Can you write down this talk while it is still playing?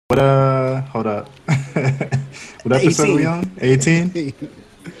Hold up. What episode are we 18. on? 18?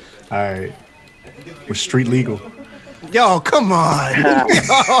 All right. We're street legal. Yo, come on.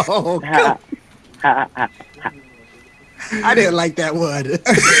 Yo, come. I didn't like that one.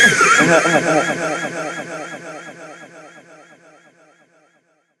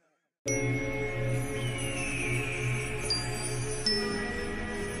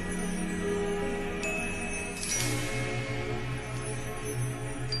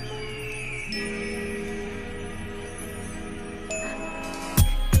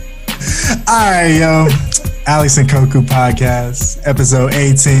 All right, yo. Alex and Koku podcast, episode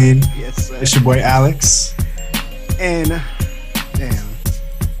 18. Yes, sir. It's your boy Alex. And damn,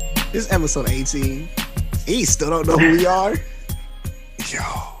 this is episode 18. He still don't know who we are. Yo.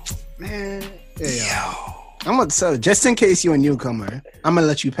 Man. Yeah, Yo. I'm gonna tell, just in case you're a newcomer, I'm gonna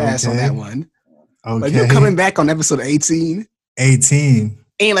let you pass on Okay. that one. But Okay. you're coming back on episode 18. 18.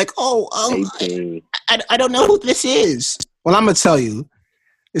 And like, I don't know who this is. Well, I'm gonna tell you,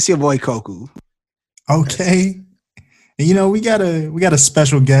 it's your boy Koku. Okay. And you know, we got a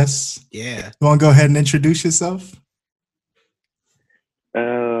special guest. Yeah. You want to go ahead and introduce yourself?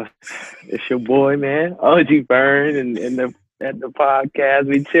 It's your boy, man, OG Burn, and at the podcast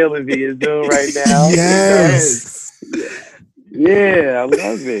we chilling via Zoom right now. Yes. Yeah, I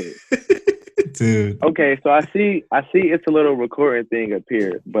love it. Dude. Okay, so I see it's a little recording thing up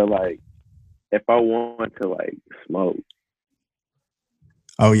here, but like, if I want to like smoke,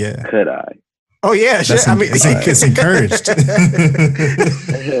 Oh yeah. could I? Oh yeah, That's I mean, it's encouraged.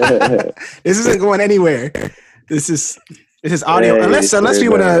 this isn't going anywhere. This is audio. Yeah, unless we it's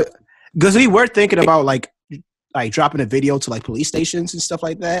want to, because we were thinking about like dropping a video to like police stations and stuff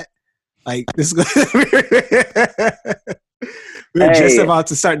like that. Like this, we're just about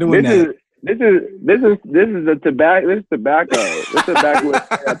to start doing that. This is a tobacco. This is tobacco. This tobacco.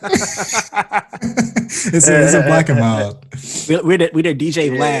 It's a black and mild. We're the DJ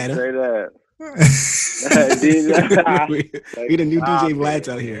Vlad. Straight up. we the new DJ Vlads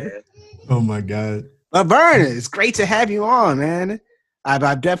out here. Oh my god. But Vern, it's great to have you on, man.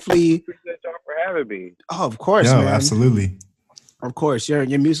 I've definitely. Appreciate y'all for having me. Oh, of course, Yo, man. absolutely. Of course, your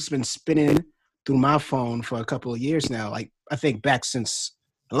music's been spinning through my phone for a couple of years now. Like I think back since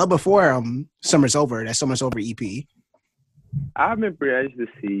a little before Summer's Over, that Summer's Over EP. I remember I used to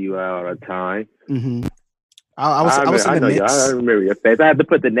see you out all the time. Mm-hmm. I was in the mix. I remember your face. I had to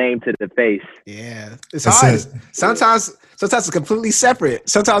put the name to the face. Yeah, it's That's hard. it. Sometimes it's completely separate.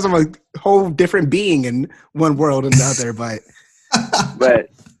 Sometimes I'm a whole different being in one world and the other. But But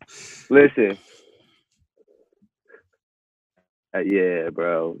listen, yeah,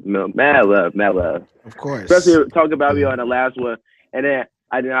 bro, mad love. of course, Especially talking about me on the last one, and then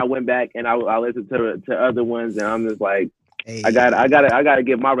I went back and I listened to other ones, and I'm just like, hey, I gotta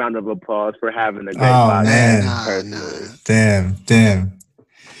give my round of applause for having a great Oh, man. podcast. Damn.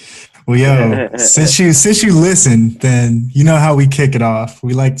 Well, yo, since you listened, then you know how we kick it off.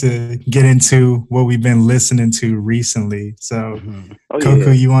 We like to get into what we've been listening to recently. So, Oh,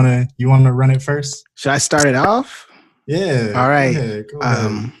 Coco, yeah. you wanna run it first? Should I start it off? Yeah. All right. Go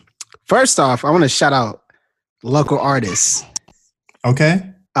ahead. First off, I want to shout out local artists. Okay.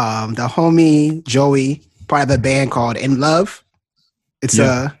 The homie Joey, part of a band called In Love. It's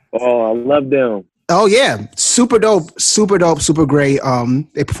Yeah. Oh, I love them. oh yeah, super dope, super great.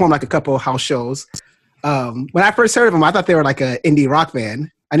 They performed like a couple of house shows. When I first heard of them, I thought they were like an indie rock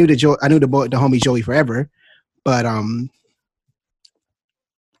band. I knew the homie Joey forever, but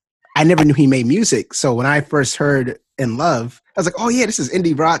I never knew he made music. So when I first heard In Love, I was like, oh yeah, this is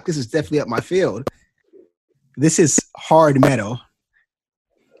indie rock. This is definitely up my field. This is hard metal.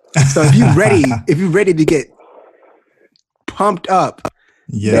 So if you're ready to get pumped up,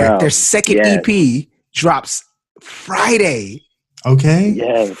 Yeah. their second Yes. EP drops Friday. Okay.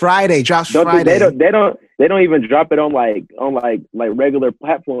 Yes. Friday drops Don't Friday. they don't even drop it on like regular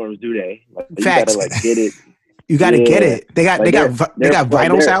platforms, do they? Like, you Facts. gotta like get it. You got to Yeah. get it. They got Like,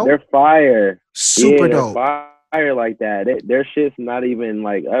 vinyls out. They're fire. Super They're dope. Fire like that. Their shit's not even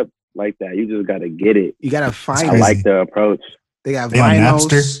like up like that. You just gotta get it. You got to find I it. like the approach. They got They on vinyls.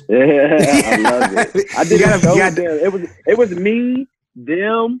 Napster? Yeah, I love it. I did You gotta- a show you with them. It was me,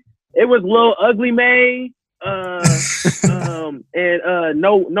 them. It was Lil Ugly May, and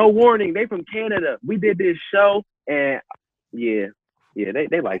no warning. They from Canada. We did this show, and yeah,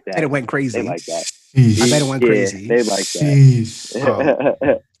 they like that. And it went crazy. They like that. Sheesh. I bet it went crazy. They like that. Sheesh.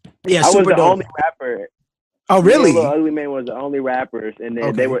 Yeah, I was super the dope. only rapper. Oh, really? Lil Ugly Man was the only rappers, and then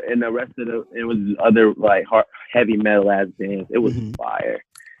Okay. they were, and the rest of it was other like heavy metal ass bands. It was Mhm. fire.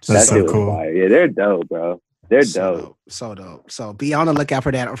 That's That so shit was cool. fire. Yeah, they're dope, bro. They're So dope. dope. So dope. So be on the lookout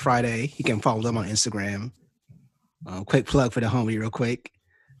for that on Friday. You can follow them on Instagram. Quick plug for the homie real quick.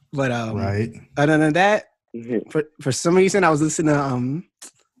 But Right. other than that, for some reason I was listening to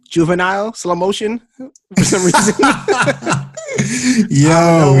Juvenile Slow Motion for some reason.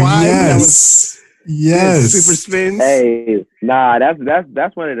 Yo, why. yes. Yes. Super spins. Hey, nah,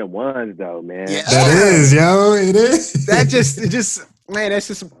 that's one of the ones though, man. Yeah. That is, yo. It is. Man, that's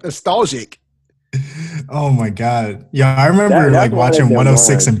just nostalgic. Oh my God. Yeah, I remember That's like watching one of them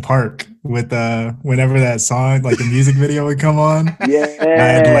 106 ones. in Park with whenever that song, like the music video would come on. Yeah. I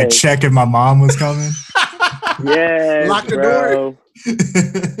had to like check if my mom was coming. Yeah. Lock the bro.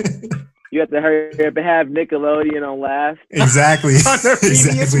 You have to hurry up and have Nickelodeon on last. Exactly. On the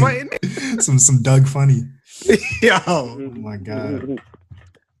previous Exactly. Some Doug Funny. Yo. Oh my God.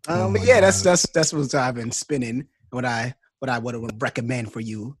 Oh But my yeah, God. that's what I've been spinning. What I would recommend for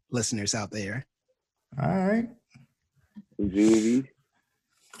you listeners out there. All right. Juvie.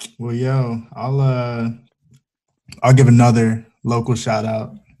 Well, yo, I'll give another local shout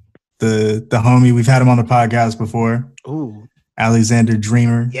out. The homie, we've had him on the podcast before. Ooh. Alexander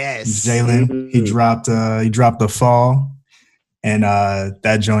Dreamer. Yes. Jalen. He dropped The Fall. And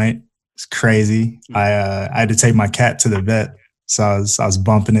that joint is crazy. I had to take my cat to the vet. So I was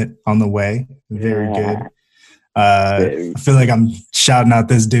bumping it on the way. Very good. I feel like I'm shouting out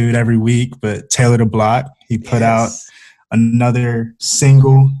this dude every week, but Taylor the Block, he put out another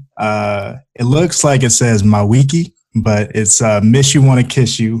single. It looks like it says My Wiki, but it's Miss You Wanna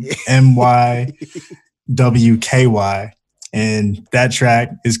Kiss You, MYWKY. And that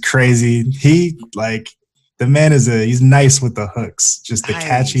track is crazy. The man he's nice with the hooks, just the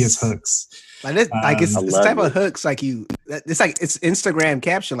catchiest hooks. Like this, it's this type of hooks, it's Instagram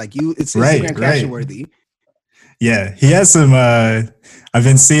caption, it's Instagram caption worthy. Yeah, he has some. I've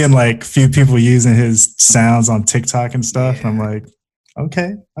been seeing like few people using his sounds on TikTok and stuff. Yeah. I'm like,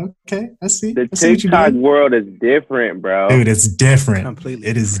 okay, I see. The TikTok world is different, bro. Dude, it's different. Completely.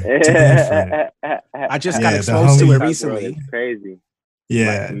 It is different. I just got exposed to it recently. It's crazy.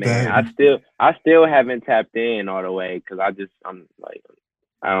 Yeah, like, man, I still haven't tapped in all the way because I'm like,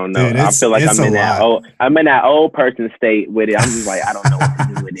 I don't know. Dude, I feel like I'm in that old person state with it. I'm just like, I don't know what to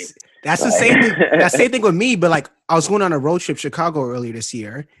do with it. That's the same thing. That same thing with me. But like, I was going on a road trip Chicago earlier this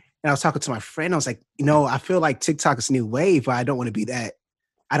year, and I was talking to my friend. I was like, I feel like TikTok is a new wave, but I don't want to be that.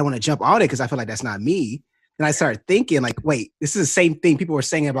 I don't want to jump on it because I feel like that's not me. And I started thinking, like, wait, this is the same thing people were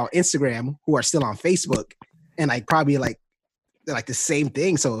saying about Instagram, who are still on Facebook, and like probably like they're like the same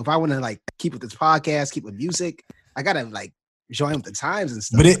thing. So if I want to like keep with this podcast, keep with music, I gotta like join with the times and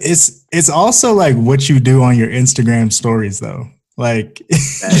stuff. But it's also like what you do on your Instagram stories though. Like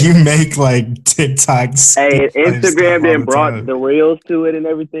you make like TikToks. Hey, Instagram then brought the reels to it and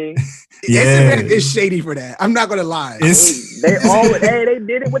everything. Yeah, Instagram is shady for that. I'm not gonna lie. They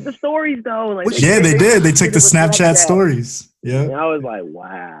did it with the stories though. Like, they did. They took the Snapchat stories. Yeah, and I was like,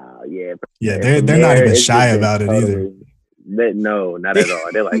 wow, yeah. Yeah, they're not even shy about it either. No, not at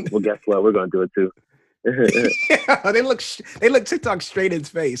all. They're like, well, guess what? We're gonna do it too. Yeah, they look TikTok straight in its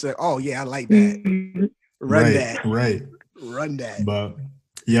face. Like, oh yeah, I like that. Run that. But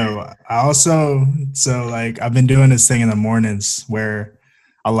yo, I also I've been doing this thing in the mornings where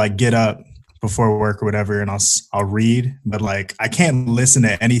I'll like get up before work or whatever, and I'll read, but like I can't listen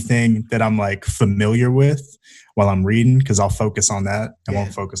to anything that I'm like familiar with while I'm reading because I'll focus on that and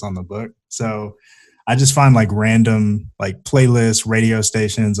won't focus on the book. So I just find like random like playlists, radio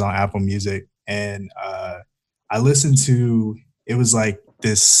stations on Apple Music, and I listened to it was like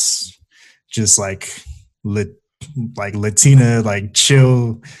this just like Latina, like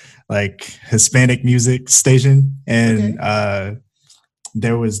chill, like Hispanic music station. And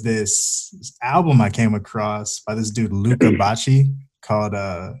there was this album I came across by this dude, Luca Bacci, called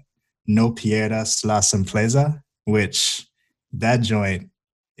No Pierdas la Simpleza, which that joint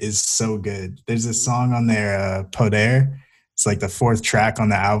is so good. There's a song on there, Poder. It's like the 4th track on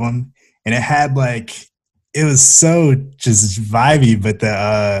the album. And it had it was so just vibey, but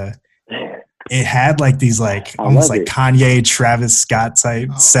it had like these like almost like Kanye, Travis Scott type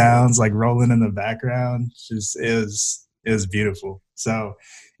sounds like rolling in the background. Just it was beautiful. So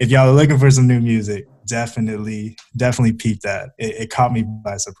if y'all are looking for some new music, definitely peep that. It caught me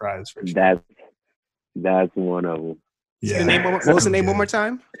by surprise for sure. That's one of them. Yeah. What was the name one more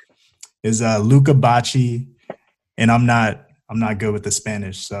time? Is Luca Bacci, and I'm not good with the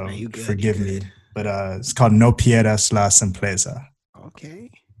Spanish, so forgive me. But it's called No Pierdas la Simpleza. Okay.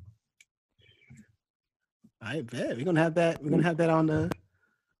 I bet we're gonna have that. We're gonna have that on the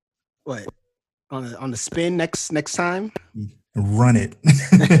on the spin next time. Run it.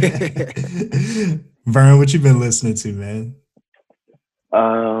 Vern, what you been listening to, man?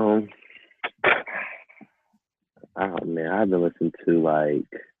 Oh man, I've been listening to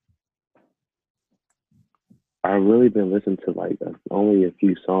I've really been listening to only a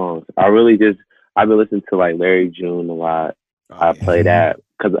few songs. I've been listening to Larry June a lot. I play that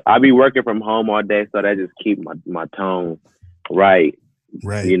because I be working from home all day, so that just keep my tone right.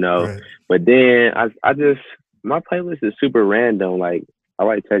 Right. Right. But then I just my playlist is super random. I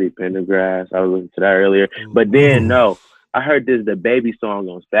like Teddy Pendergrass. I was listening to that earlier. But then I heard the Baby song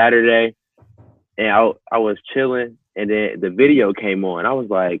on Saturday, and I was chilling, and then the video came on. I was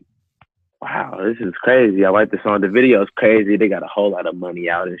like, wow, this is crazy. I like the song. The video is crazy. They got a whole lot of money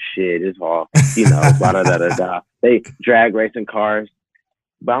out and shit. It's all, blah, da, da, da, da. They drag racing cars.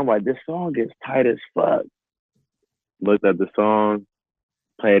 But I'm like, this song gets tight as fuck. Looked up the song,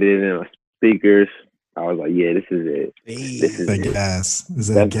 played it in my speakers. I was like, yeah, this is it. This is it. Gas. Is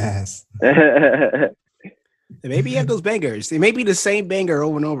that gas? Maybe you have those bangers. It may be the same banger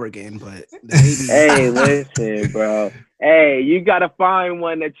over and over again, but hey, listen, bro. Hey, you gotta find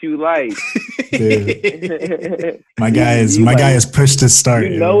one that you like. Dude. my guy is pushed to start.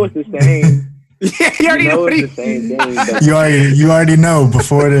 You know it's the same. Yeah, you already know it's the same thing. You already know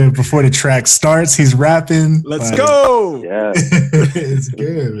before the track starts, he's rapping. Let's go. Yeah, it's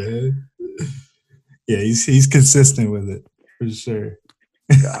good, man. Yeah, he's consistent with it for sure.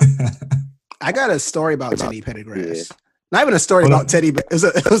 I got a story about Teddy Pendergrass. Yeah. Not even a story about Teddy, but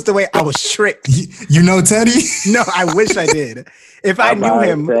it was the way I was tricked. You know Teddy? No, I wish I did. If I knew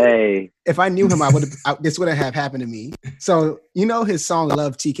him, this wouldn't have happened to me. So his song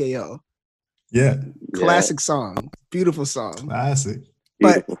 "Love TKO." Yeah, classic song, beautiful song, classic.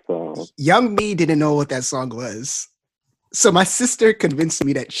 But young me didn't know what that song was, so my sister convinced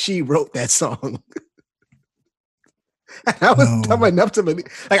me that she wrote that song. And I was dumb enough to believe.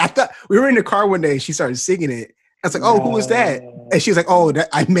 I thought we were in the car one day and she started singing it. I was like, "Oh, who was that?" And she was like, "Oh,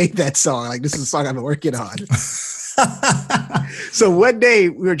 I made that song. This is a song I've been working on." So one day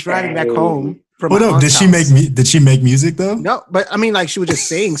we were driving back home from my aunt's house. Did she make music though? No, but I mean, she would just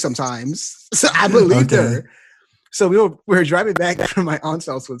sing sometimes. So I believed her. So we were driving back from my aunt's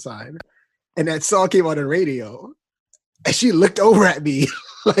house one time, and that song came on the radio, and she looked over at me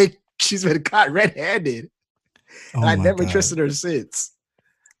like she's been caught red-handed. And I never trusted her since.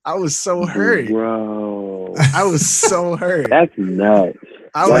 I was so hurt. Bro. I was so hurt. That's nuts.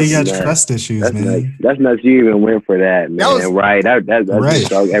 You got trust issues, that's man. Nuts. That's nuts. You even went for that, man. Right. That's right.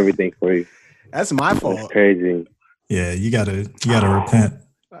 Everything for you. That's my fault. That's crazy. Yeah, you gotta repent.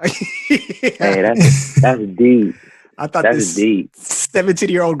 Hey, that's deep. I thought that's deep.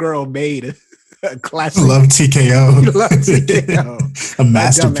 17-year-old girl made a classic. Love TKO. Love TKO. A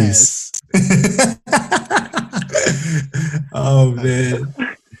masterpiece. Oh man.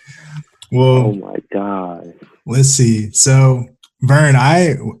 Well, oh my God. Let's see. So Vern,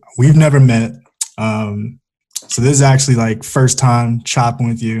 we've never met. So this is actually first time chopping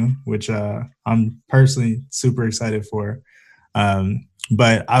with you, which I'm personally super excited for.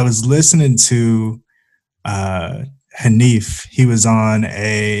 But I was listening to Hanif. He was on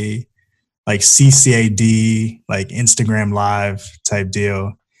a CCAD Instagram Live type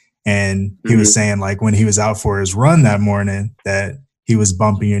deal. And he was saying when he was out for his run that morning that he was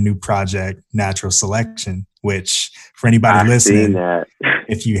bumping your new project, Natural Selection, which for anybody listening,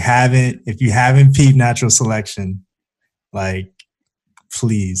 if you haven't peeped Natural Selection,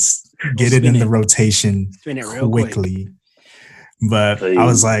 please get it in the rotation quickly. But please. I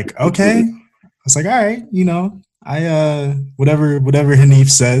was like, okay. I was like, all right, I whatever Hanif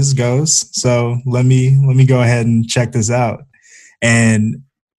says goes. So let me go ahead and check this out. And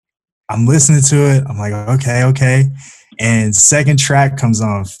I'm listening to it. I'm like, okay. And second track comes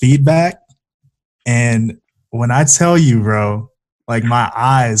on, Feedback. And when I tell you, bro, my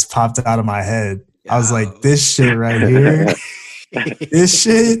eyes popped out of my head. I was like, this shit right here, this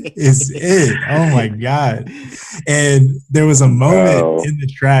shit is it. Oh my God. And there was a moment in the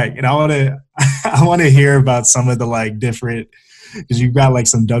track, and I want to hear about some of the different, because you've got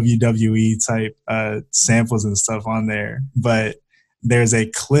some WWE type samples and stuff on there. But there's a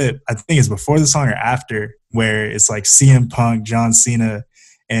clip, I think it's before the song or after, where it's CM Punk, John Cena,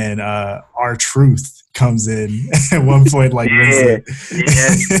 and R-Truth comes in at one point, wins it.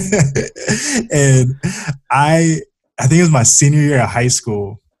 And I think it was my senior year of high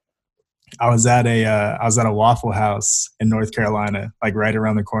school. I was at a Waffle House in North Carolina, right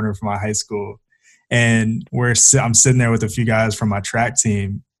around the corner from my high school. And I'm sitting there with a few guys from my track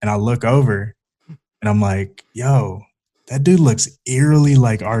team, and I look over, and I'm like, yo, that dude looks eerily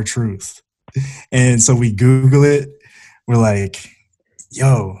like R-Truth. And so we Google it. We're like,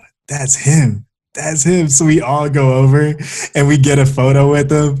 yo, that's him. that's him. So we all go over and we get a photo with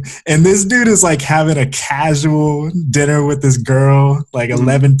him. And this dude is like having a casual dinner with this girl, like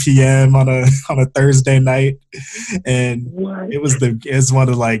 11 p.m. on a Thursday night. And it's one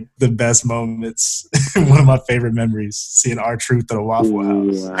of like the best moments, one of my favorite memories, seeing R-Truth at a Waffle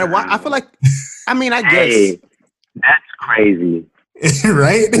House. And I feel like, I mean, I guess. Hey, that's crazy.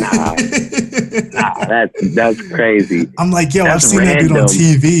 Right? Nah, that's crazy. I'm like, yo, That's I've seen random. that dude on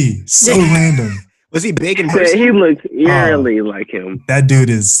TV. So random. Was he big in person? He looks eerily like him. That dude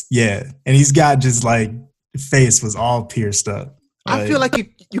is, yeah. And he's got just like, face was all pierced up. I feel like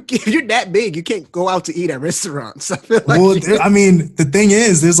if you're that big, you can't go out to eat at restaurants. I feel like I mean, the thing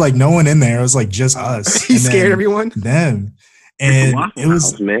is, there's like no one in there. It was like just us. He scared everyone. Them. And it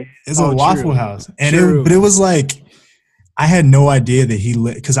was a Waffle House. And it was like, I had no idea that he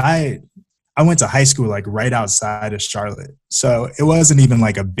lived, because I went to high school like right outside of Charlotte. So it wasn't even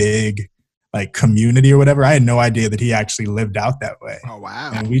like a big like community or whatever. I had no idea that he actually lived out that way. Oh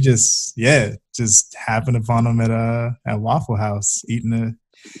wow. And we just happened upon him at Waffle House eating a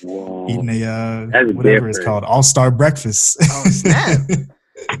whatever it's called, all-star breakfast. Oh snap.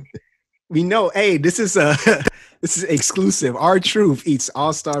 We know, hey, this is exclusive. R-Truth eats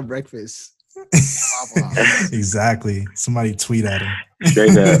all-star breakfast. Exactly. Somebody tweet at him.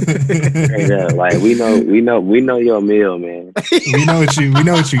 Straight up. Like we know your meal, man. we know what you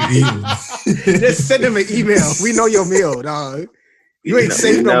eating. Just send him an email. We know your meal, dog. You ain't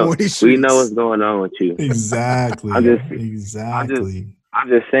safe no more. These we know what's going on with you. Exactly. I'm just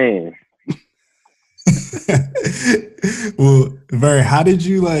saying. Well, Very, how did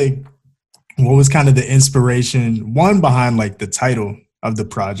you what was kind of the inspiration, one, behind like the title of the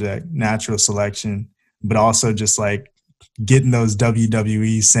project, Natural Selection, but also just like getting those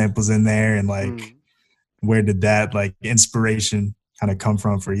WWE samples in there, and like where did that like inspiration kind of come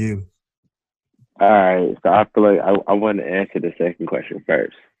from for you? All right, so I feel like I want to answer the second question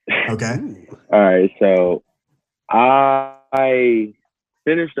first. Okay. All right, so I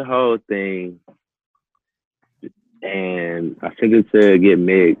finished the whole thing, and I sent it to get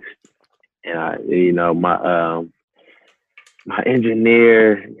mixed, and my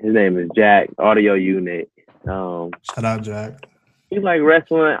engineer, his name is Jack, Audio Unit. Shout out, Jack. He like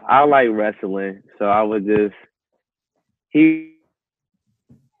wrestling. I like wrestling, so I was just he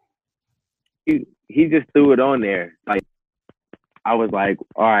just threw it on there. Like I was like,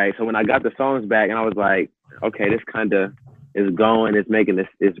 all right. So when I got the songs back, and I was like, okay, this kind of is going. It's making this.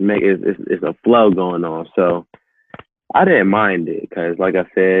 It's a flow going on. So I didn't mind it because, like I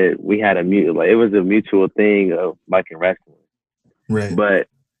said, we had it was a mutual thing of liking wrestling. Right. But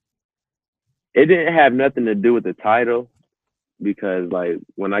it didn't have nothing to do with the title, because like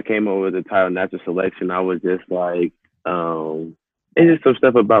when I came up with the title Natural Selection, I was just like, it's just some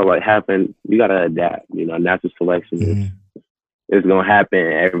stuff about like you gotta adapt, natural selection is gonna happen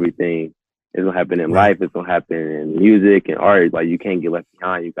in everything. It's gonna happen in life, it's gonna happen in music and art. Like you can't get left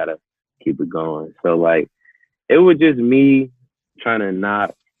behind, you gotta keep it going. So like it was just me trying to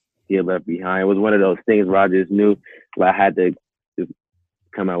not get left behind. It was one of those things where I just knew like I had to just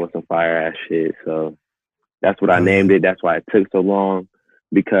come out with some fire ass shit. So that's what I named it. That's why it took so long,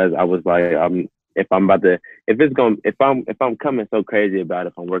 because I was like, if I'm coming so crazy about it,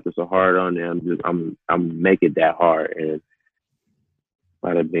 if I'm working so hard on it, I'm making that hard. And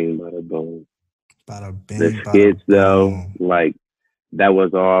bada bing, bada boom. Bada bing, the skits though, like that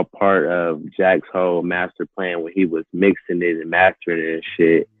was all part of Jack's whole master plan when he was mixing it and mastering it and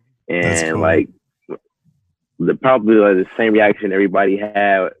shit. And cool. Like probably the same reaction everybody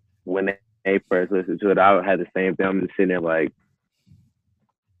had when they first listened to it. I had the same thing. I'm just sitting there like,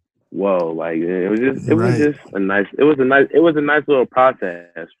 whoa, like it was a nice little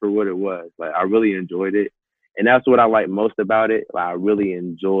process for what it was. Like I really enjoyed it, and that's what I like most about it. Like I really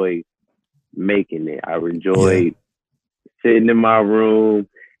enjoy making it. I enjoyed sitting in my room,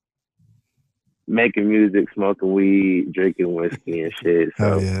 making music, smoking weed, drinking whiskey and shit.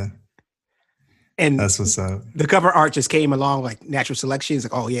 So yeah. And that's what's up. The cover art just came along like Natural Selection. It's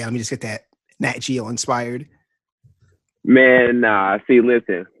like, oh yeah, let me just get that Nat Geo inspired. Man, nah. See,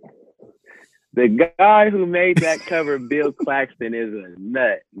 listen. The guy who made that cover, Bill Claxton, is a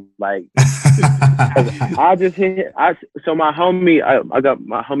nut. Like, I got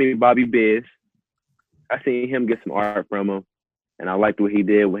my homie Bobby Biz. I seen him get some art from him, and I liked what he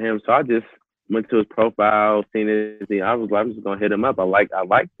did with him. So I just went to his profile, seen it. I was like, I'm just gonna hit him up. I like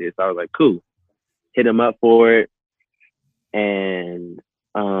this. I was like, cool. Hit him up for it, and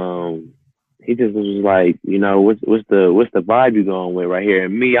he just was like, what's the vibe you going with right here?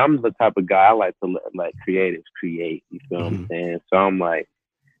 And me, I'm the type of guy I like to let creatives create. You feel what I'm saying? So I'm like,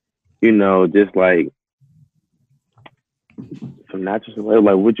 you know, just like some natural way,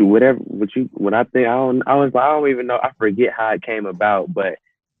 like what I think, I don't even know, I forget how it came about, but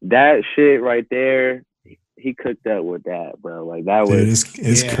that shit right there, he cooked up with that, bro. Like that Dude, was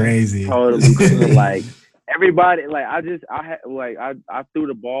it's crazy. totally like everybody, like I threw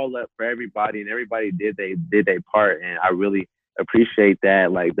the ball up for everybody, and everybody did their part, and I really appreciate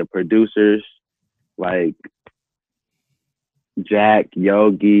that. Like the producers, like Jack,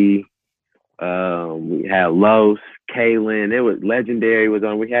 Yogi, we had Los, Kaylin, it was Legendary was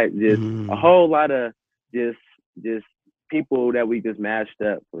on. We had just a whole lot of just people that we just mashed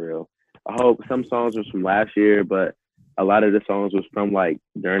up for real. I hope some songs was from last year, but a lot of the songs was from like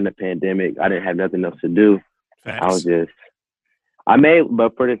during the pandemic. I didn't have nothing else to do. Facts.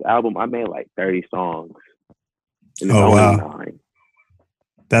 But for this album, I made like 30 songs. And it's only 9.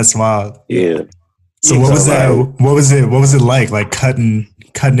 That's wild. Yeah. So what was that? What was it like cutting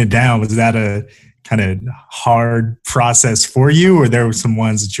it down? Was that a kind of hard process for you, or there were some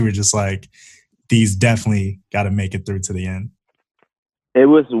ones that you were just like, these definitely got to make it through to the end? It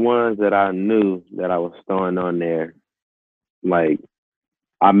was ones that I knew that I was throwing on there. Like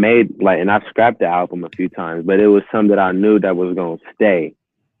I made and I scrapped the album a few times, but it was some that I knew that was gonna stay.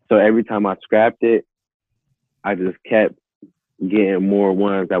 So every time I scrapped it, I just kept getting more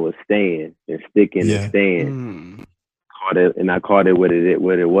ones that was staying and sticking and staying. I called it what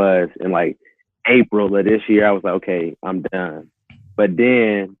it was. And like April of this year, I was like, okay, I'm done. But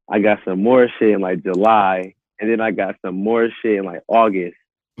then I got some more shit in like July, and then I got some more shit in like August,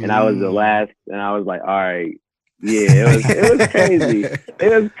 and I was the last, and I was like, all right, yeah, it was crazy.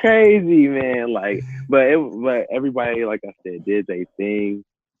 It was crazy, man. Like, but everybody, like I said, did their thing.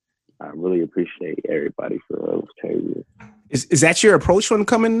 I really appreciate everybody for it. It was crazy. Is that your approach when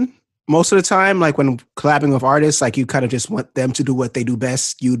coming most of the time? Like when collabing with artists, like you kind of just want them to do what they do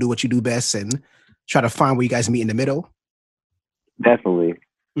best, you do what you do best, and try to find where you guys meet in the middle? Definitely.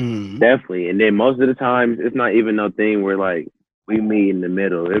 Definitely. And then most of the times, it's not even no thing where like we meet in the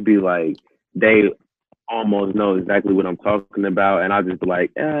middle. It'd be like they almost know exactly what I'm talking about, and I'll just be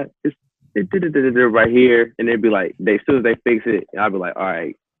like, it's right here, and they'd be like, as soon as they fix it, I'll be like, all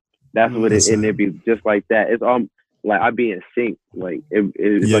right, that's what it is, and it'd be just like that. It's all like I'd be in sync, like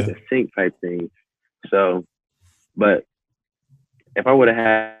it's like a sync type thing. So, but if I would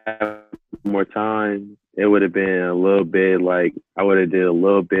have had more time, it would have been a little bit like I would have did a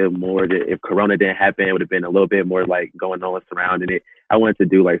little bit more. If Corona didn't happen, it would have been a little bit more like going on surrounding it. I wanted to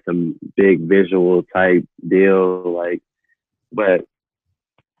do like some big visual type deal, like, but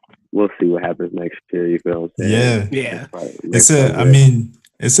we'll see what happens next year. You feel what I'm saying? Yeah.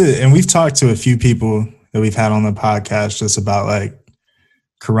 And we've talked to a few people that we've had on the podcast just about like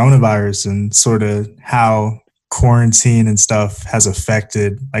coronavirus and sort of how quarantine and stuff has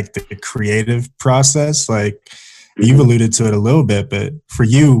affected like the creative process. Like you've alluded to it a little bit, but for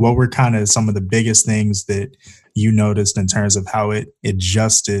you, what were kind of some of the biggest things that you noticed in terms of how it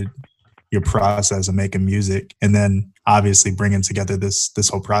adjusted your process of making music and then obviously bringing together this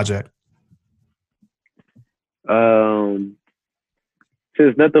whole project?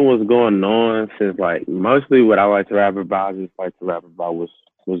 Since nothing was going on, since like mostly what I like to rap about, I just like to rap about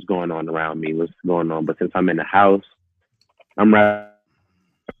what's going on around me, what's going on. But since I'm in the house, I'm rapping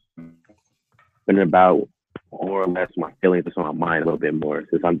about more or less my feelings that's on my mind a little bit more.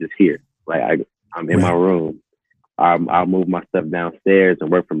 Since I'm just here, like I'm in my room, I'll move my stuff downstairs and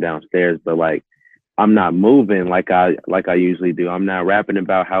work from downstairs. But like I'm not moving like I usually do. I'm not rapping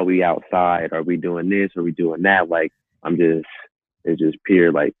about how we outside, or we doing this, or we doing that. Like it's just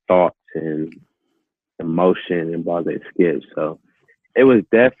pure like thoughts and emotion and blah skips. So it was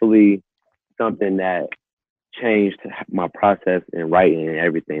definitely something that changed my process in writing and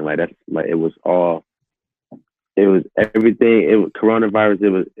everything. Like that's like it was everything. It was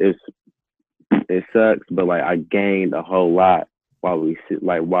coronavirus. It sucks, but like I gained a whole lot while I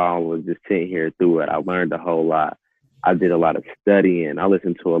was just sitting here through it. I learned a whole lot. I did a lot of studying. I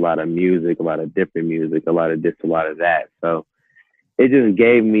listened to a lot of music, a lot of different music, a lot of this, a lot of that. So it just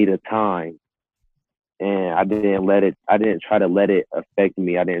gave me the time, and I didn't try to let it affect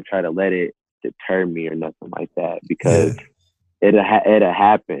me. I didn't try to let it deter me or nothing like that, because it'll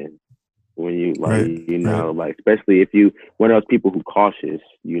happen when you like, especially if you one of those people who cautious,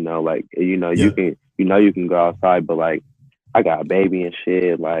 you can go outside, but like I got a baby and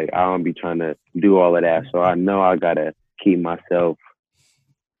shit, like I don't be trying to do all of that. So I know I gotta keep myself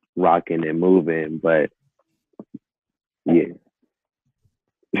rocking and moving, but yeah.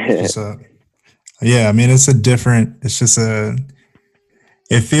 Yeah, I mean, it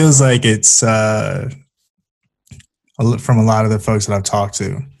feels like it's a from a lot of the folks that I've talked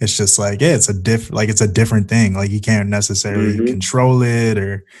to. It's just like, yeah, it's a different thing. Like you can't necessarily control it,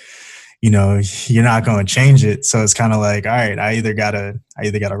 or you're not going to change it. So it's kind of like, all right, I either gotta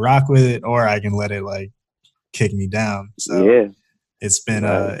rock with it, or I can let it like kick me down. So it's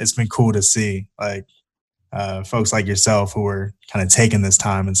been cool to see like folks like yourself who are kind of taking this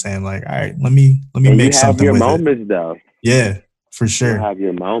time and saying like, all right, let me make something with it. You have your moments though. Yeah, for sure. You have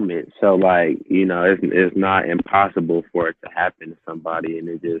your moments. So like, it's not impossible for it to happen to somebody, and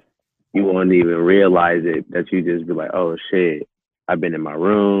it just, you won't even realize it, that you just be like, oh shit, I've been in my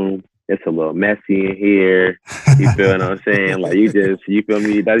room. It's a little messy in here. You feel what I'm saying? Like you feel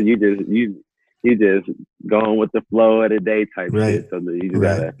me? That you just going with the flow of the day type shit. So that you just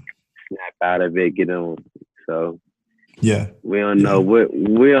gotta snap out of it, get on. So we don't know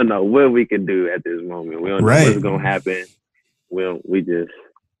what we can do at this moment. We don't know what's gonna happen. We just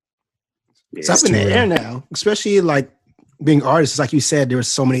it's up in the air now, especially like being artists. Like you said, there were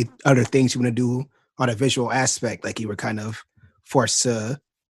so many other things you want to do on a visual aspect. Like you were kind of forced to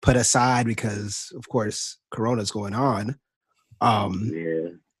put aside because, of course, Corona's going on. I want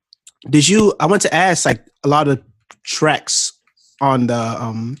to ask, like a lot of tracks on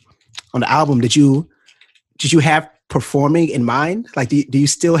the album, did you have performing in mind? Like, do you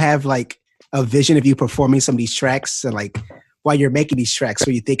still have like a vision of you performing some of these tracks, and like while you're making these tracks,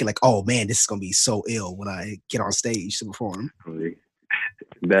 were you thinking like, oh man, this is gonna be so ill when I get on stage to perform?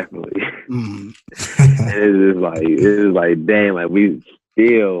 Definitely. It's like damn, like we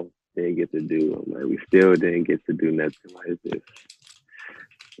still didn't get to do them. Like we still didn't get to do nothing like this.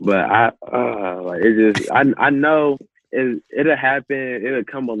 But I know it'll happen. It'll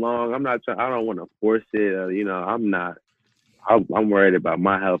come along. I don't want to force it. I'm worried about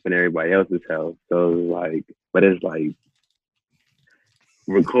my health and everybody else's health. So it's like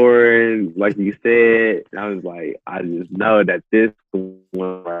recording, like you said. I was like, I just know that this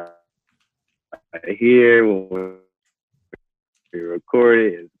one right here, when we record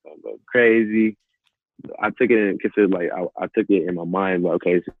it, it's gonna go crazy. I took it in consideration, like I took it in my mind, like,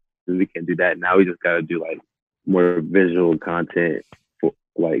 okay, so we can do that. Now we just gotta do like more visual content, for,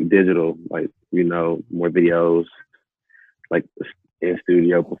 like digital, like more videos, like in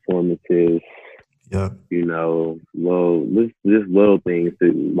studio performances. Little things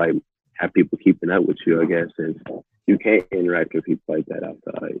to like have people keeping up with you, I guess, and you can't interact with people like that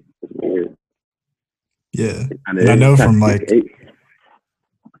outside. It's weird. Yeah, and I know from like.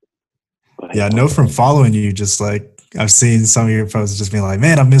 Yeah, I know from following you, just like I've seen some of your posts just being like,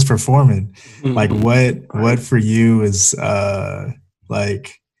 man, I miss performing. Like what for you is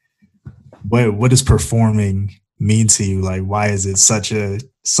like what does performing mean to you? Like why is it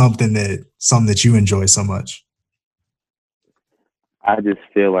something that you enjoy so much? I just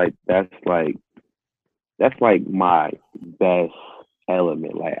feel like that's like my best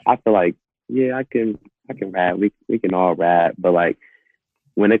element. Like I feel like, yeah, I can rap. We can all rap, but like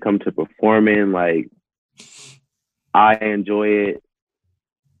when it comes to performing, like I enjoy it,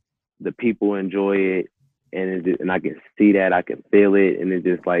 the people enjoy it, and I can see that, I can feel it, and it's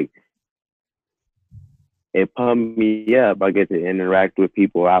just like it pumped me up. I get to interact with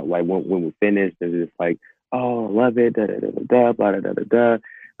people out like when we finish, and it's just like, oh, I love it, da da da da da da da da.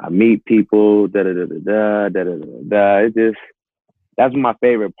 I meet people, da da da da da da da da. It just, that's my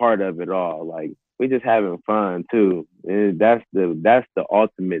favorite part of it all. Like we just having fun too. And that's the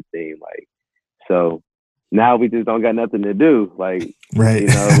ultimate thing. Like, so now we just don't got nothing to do. Like, right.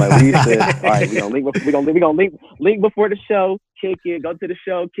 Like we used to, all right, we gonna link before the show, kick it, go to the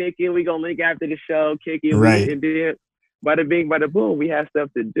show, kick it. We gonna link after the show, kick it. Right. And then bada bing, bada boom, we have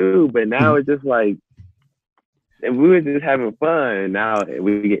stuff to do. But now it's just like, and we were just having fun. Now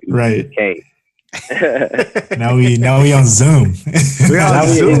we can't. now we on Zoom.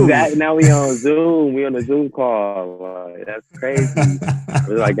 Now we on Zoom. We on a Zoom call. Like, that's crazy.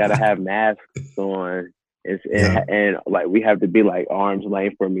 We like gotta have masks on, and like we have to be like arm's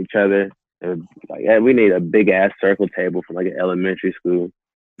length from each other. And like we need a big ass circle table from like an elementary school.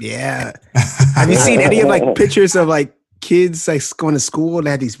 Yeah. Have you seen any of like pictures of like kids like going to school and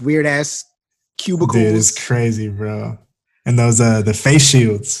had these weird ass cubicles? Dude, it's crazy, bro. And those the face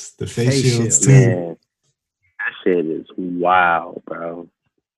shields. The face shields too. Man, that shit is wild, bro.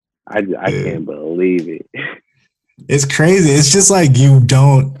 I can't believe it. It's crazy. It's just like you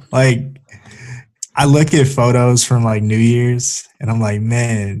don't like. I look at photos from like New Year's and I'm like,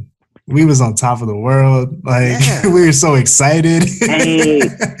 man, we was on top of the world. Like we were so excited. Hey,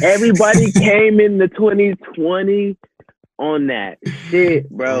 everybody came in the 2020 on that shit,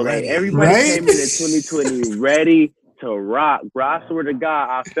 bro. Like everybody came in 2020 ready to rock, bro. I swear to God,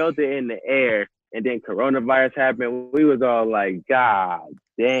 I felt it in the air. and then coronavirus happened. We was all like, God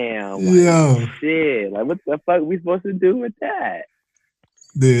damn, shit. Like, what the fuck we supposed to do with that?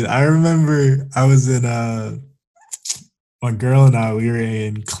 Dude, I remember I was in my girl and I, we were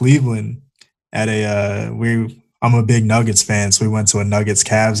in Cleveland at I'm a big Nuggets fan, so we went to a Nuggets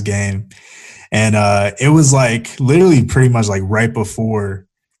Cavs game. And it was like literally pretty much like right before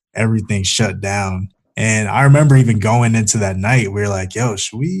everything shut down. And I remember even going into that night, we were like, yo,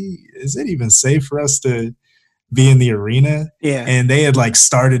 is it even safe for us to be in the arena? Yeah. And they had like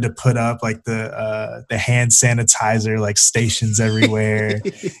started to put up like the hand sanitizer like stations everywhere.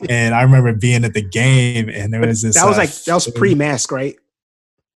 And I remember being at the game and there was this that was pre-mask, right?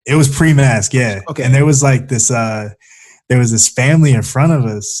 It was pre-mask, yeah. Okay. And there was like this there was this family in front of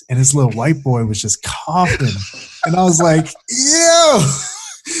us and this little white boy was just coughing. And I was like, yo,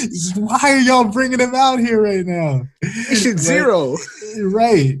 why are y'all bringing him out here right now? Patient zero.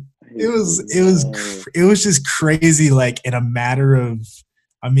 Right. It was just crazy. Like in a matter of,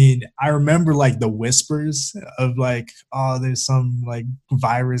 I mean, I remember like the whispers of like, oh, there's some like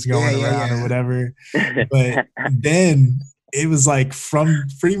virus going around or whatever. But then it was like from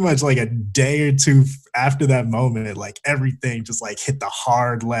pretty much like a day or two after that moment, like everything just like hit the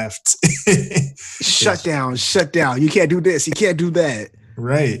hard left. Shut down. You can't do this. You can't do that.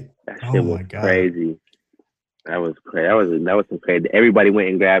 Right. That shit was crazy. That was crazy. That was some crazy. Everybody went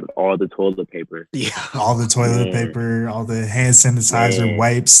and grabbed all the toilet paper. Yeah. All the toilet paper, all the hand sanitizer,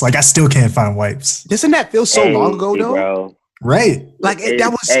 wipes. Like I still can't find wipes. Doesn't that feel so long ago though? Bro. Right. Like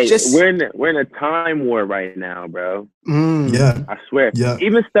that was just. We're in a time war right now, bro. Yeah. I swear. Yeah.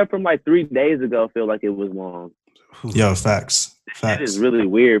 Even stuff from like 3 days ago feel like it was long. Yo, facts. That is really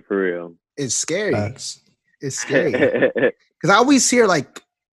weird for real. It's scary. Facts. It's scary. Because I always hear like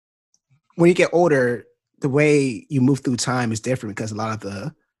when you get older, the way you move through time is different because a lot of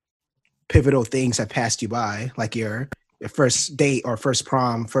the pivotal things have passed you by, like your first date or first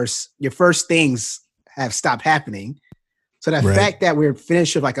prom, your first things have stopped happening. So that fact that we're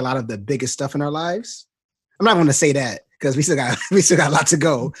finished with like a lot of the biggest stuff in our lives, I'm not going to say that because we still got a lot to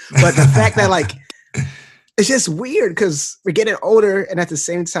go. But the fact that like it's just weird because we're getting older and at the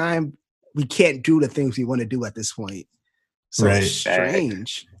same time we can't do the things we want to do at this point. So it's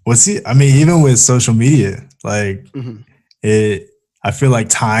strange. Well, see, I mean, even with social media, like I feel like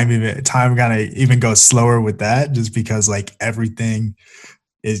time kind of even goes slower with that, just because like everything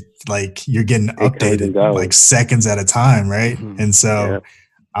is like you're getting updated like seconds at a time, right? And so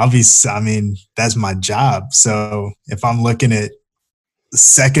obviously, I mean, that's my job. So if I'm looking at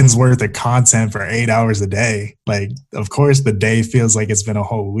seconds worth of content for 8 hours a day, like of course the day feels like it's been a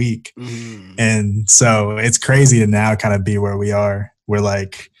whole week. And so it's crazy to now kind of be where we are. We're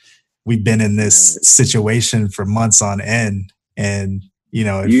like, we've been in this situation for months on end, and you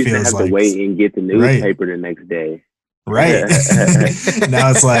know, it you feels used to have like to wait and get the newspaper the next day. Right. Now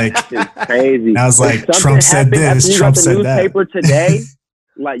it's like it's crazy. Now it's like Trump said this, Trump said that. Newspaper today,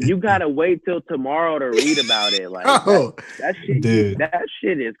 like you gotta wait till tomorrow to read about it. Like that shit, dude, that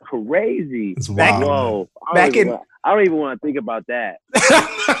shit is crazy. It's wild. Whoa, I don't even want to think about that.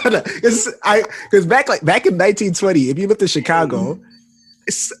 Because back in 1920, if you looked at Chicago,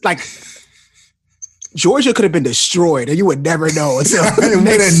 it's like Georgia could have been destroyed, and you would never know. Until you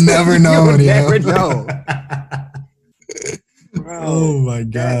would have never known. You never know. Bro, oh my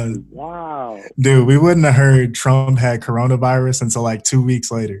God! Wow, dude, we wouldn't have heard Trump had coronavirus until like 2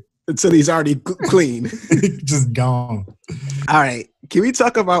 weeks later. Until he's already clean, just gone. All right, can we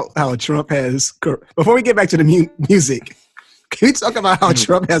talk about how Trump has? Before we get back to the music, can we talk about how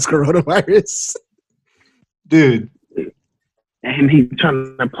Trump has coronavirus, dude? And he's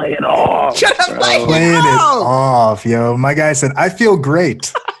trying to play it off. Playing it off, yo. My guy said, "I feel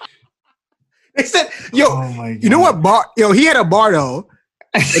great." They said, "Yo, you know what bar? Yo, he had a bar though,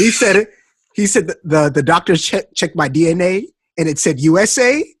 and he said the doctors checked my DNA and it said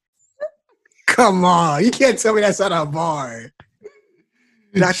USA. Come on, you can't tell me that's not a bar.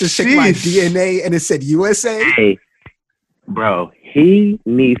 Doctors checked my DNA and it said USA. Hey, bro, he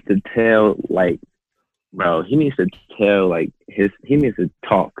needs to tell like." Bro, he needs to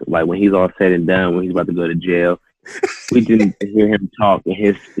talk like when he's all said and done, when he's about to go to jail. We didn't hear him talk in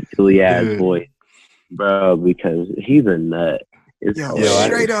his silly ass voice, bro, because he's a nut.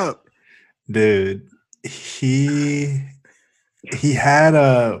 Straight up, dude. He had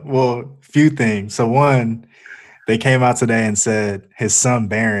few things. So one, they came out today and said his son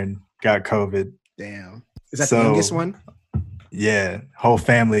Barron got COVID. Damn, is that the youngest one? Yeah, whole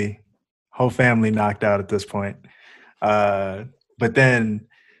family knocked out at this point. But then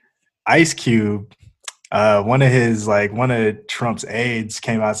Ice Cube one of Trump's aides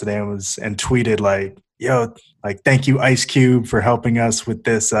came out today and tweeted like, "Yo, like thank you Ice Cube for helping us with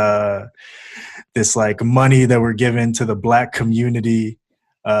this this like money that we're giving to the black community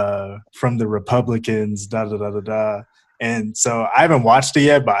from the Republicans." Da da da da da. And so I haven't watched it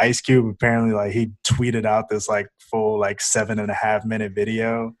yet, but Ice Cube apparently like he tweeted out this like full like 7.5 minute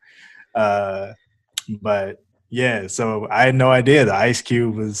video. But yeah, so I had no idea that Ice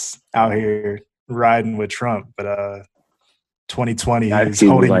Cube was out here riding with Trump, but 2020 he's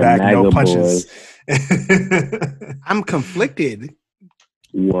holding like back no punches. I'm conflicted.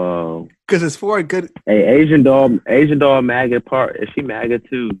 Whoa. Because it's for a good. Hey, Asian doll MAGA part. Is she MAGA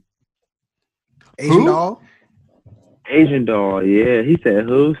too? Asian doll? Asian doll, yeah. He said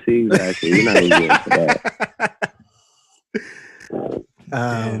who? See, exactly. We're not even good for that.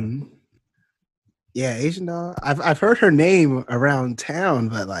 Yeah, Asian doll. I've heard her name around town,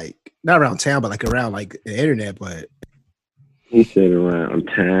 but like not around town, but like around like the internet, but he said around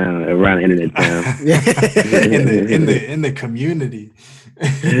town, around internet town. in the community.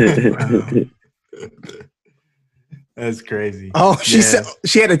 That's crazy. Oh, she said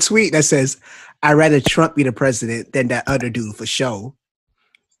she had a tweet that says, "I'd rather Trump be the president than that other dude for show."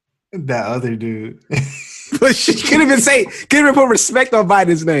 That other dude. But she couldn't even put respect on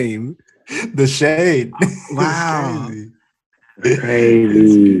Biden's name. The shade. Wow.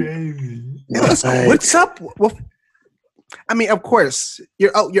 Crazy. What's up? Well, I mean, of course,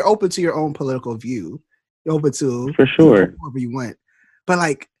 you're open to your own political view. You're open to for sure wherever you want. But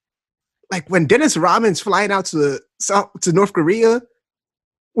like when Dennis Rodman's flying out to North Korea,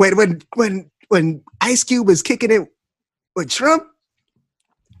 when Ice Cube is kicking it with Trump,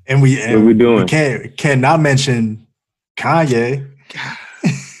 and we doing? We cannot mention Kanye.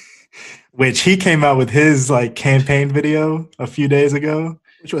 Which he came out with his like campaign video a few days ago,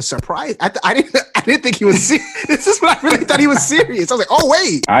 which was surprising. I didn't think he was serious. This is what I really thought he was serious. I was like, oh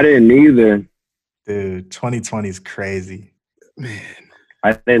wait, I didn't either. Dude, 2020 is crazy, man.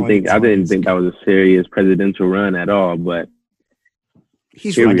 I didn't think that was a serious presidential run at all. But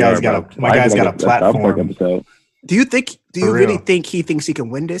my guy's got a platform. Do you really think he thinks he can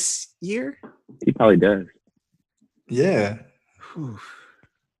win this year? He probably does. Yeah. Whew.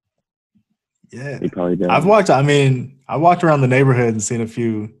 Yeah, he probably does. I walked around the neighborhood and seen a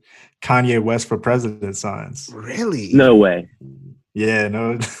few Kanye West for president signs. Really? No way. Yeah,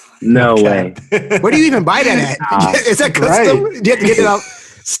 no way. Where do you even buy that at? Is that custom? Right. Do you have to get it off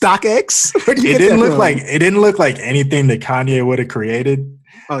StockX? It didn't look like anything that Kanye would have created.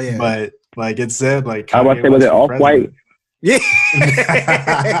 Oh yeah. But like it said, like Kanye I was about to say, was it Off-White? Yeah.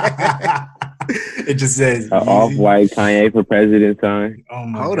 It just says Off-White Kanye for president sign. Oh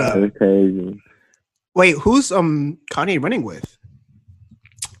my God. God. That's crazy. Wait, who's Kanye running with?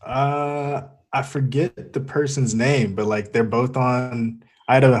 I forget the person's name, but like they're both on.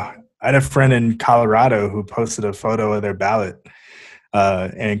 I had a friend in Colorado who posted a photo of their ballot,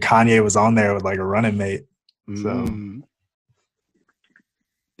 and Kanye was on there with like a running mate. So,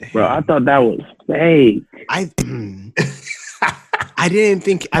 bro, I thought that was fake. I didn't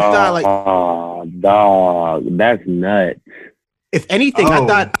think. I thought like, oh, dog, that's nuts. If anything, I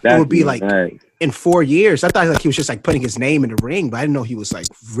thought it would be nuts. Like in 4 years. I thought like he was just like putting his name in the ring, but I didn't know he was like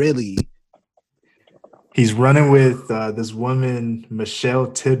really. He's running with this woman, Michelle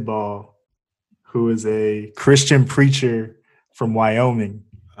Tidball, who is a Christian preacher from Wyoming.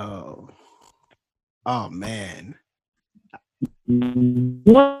 Oh man.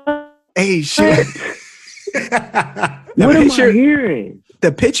 What? Hey, shit. What am I hearing?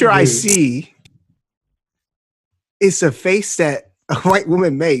 The picture I see is a face that a white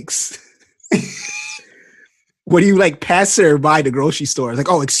woman makes when you like pass her by the grocery store. It's like,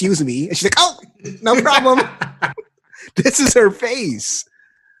 oh, excuse me. And she's like, oh, no problem. This is her face.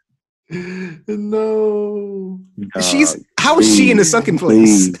 No. How is she in the sunken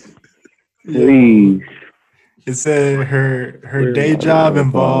place? Please. It said her day job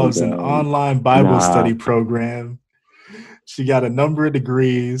involves an online Bible study program. She got a number of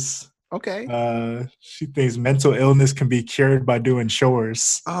degrees. Okay. She thinks mental illness can be cured by doing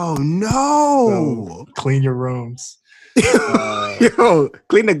chores. Oh no! So clean your rooms. Yo,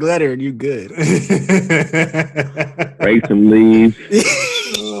 clean the gutter and you good. Break some leaves.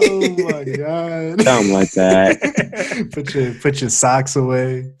 Oh my God! Something like that. Put your socks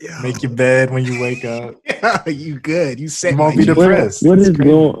away. Yo. Make your bed when you wake up. Yeah, you good. You won't be depressed. What is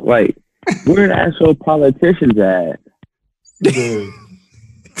going? Like, where are the actual politicians at? Dude.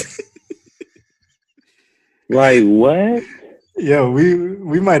 Like what? Yo,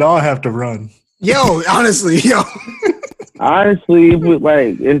 we might all have to run. Honestly,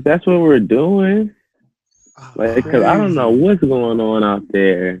 if that's what we're doing. Like, because I don't know what's going on out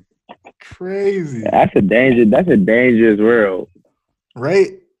there. Crazy. That's a dangerous world.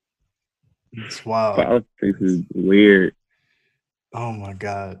 Right? It's wild. Politics is weird. Oh my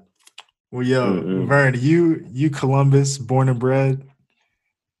God. Well, yo, Vern, you Columbus, born and bred?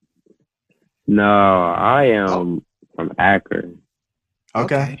 No, I am from Akron.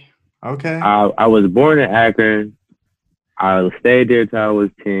 Okay. I was born in Akron. I stayed there till I was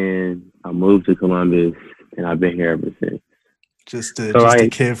 10. I moved to Columbus, and I've been here ever since. Just a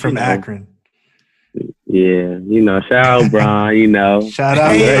kid from Akron. Yeah, shout out Brian, Shout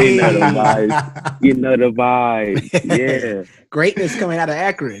out. Hey. You know the vibes. Yeah. Greatness coming out of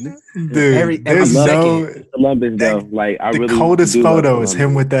Akron. Dude, there's Columbus though. Like I really coldest photo is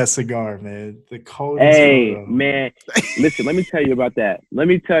him with that cigar, man. The coldest photo. Man. Listen, let me tell you about that. Let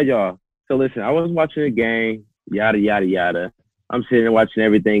me tell y'all. So listen, I was watching a game, yada yada yada. I'm sitting there watching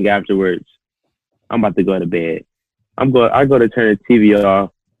everything afterwards. I'm about to go to bed. I go to turn the TV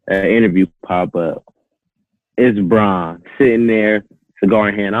off. An interview pop up. It's Bron sitting there, cigar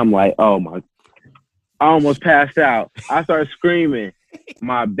in hand. I'm like, oh my! I almost passed out. I start screaming.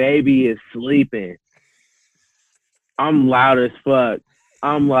 My baby is sleeping. I'm loud as fuck.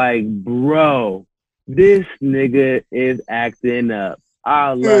 I'm like, bro, this nigga is acting up.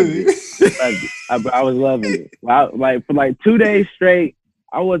 I love it. I was loving it. For like 2 days straight,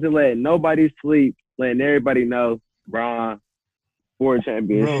 I wasn't letting nobody sleep, letting everybody know, Bron. 4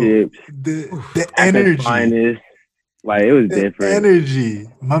 championships. Bro, the energy. Finest. Like, it was different. Energy.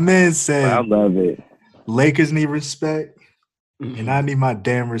 My man said, I love it. Lakers need respect, and I need my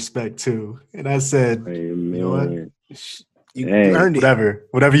damn respect too. And I said, you know what? You earned it.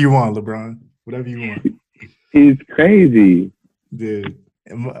 Whatever you want, LeBron. Whatever you want. He's crazy. Dude.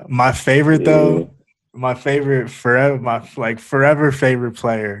 My favorite, though, my favorite forever favorite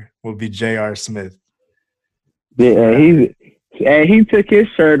player will be J.R. Smith. Yeah, he took his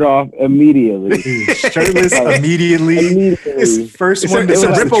shirt off immediately. Dude, shirtless immediately. His first one to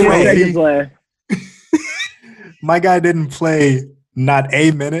touch the trophy. My guy didn't play not a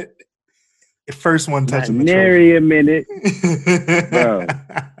minute. First one touching the trophy. Nary a minute.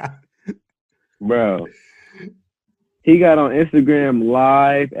 Bro. He got on Instagram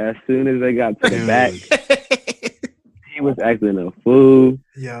live as soon as they got to the back. He was acting a fool.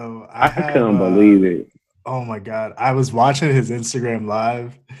 Yo, I couldn't believe it. Oh my God. I was watching his Instagram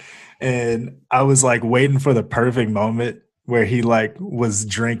live and I was like waiting for the perfect moment where he like was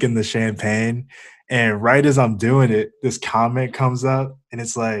drinking the champagne. And right as I'm doing it, this comment comes up and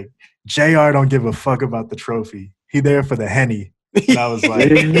it's like, JR don't give a fuck about the trophy. He there for the Henny. And I was like,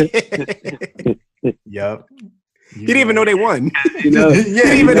 yup. He didn't even know they won. He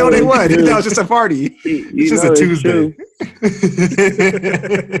didn't even know they won. That was just a party. It's just a Tuesday.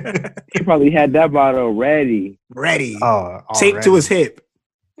 He probably had that bottle ready. Oh, taped to his hip.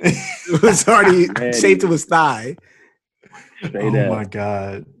 It was already taped to his thigh. Straight up. My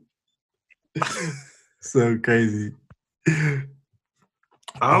God. So crazy.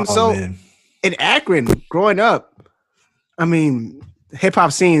 Man. In Akron, growing up, I mean, hip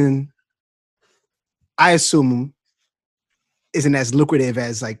hop scene, I assume, isn't as lucrative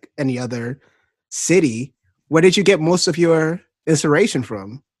as like any other city. Where did you get most of your inspiration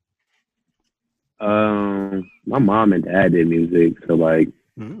from? My mom and dad did music, so like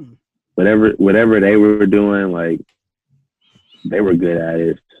whatever they were doing, like they were good at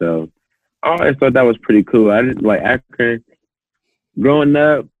it. So I always thought that was pretty cool. I just like Akron. Growing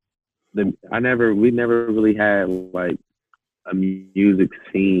up, we never really had like a music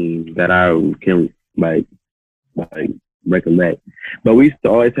scene that I can like recollect. But we used to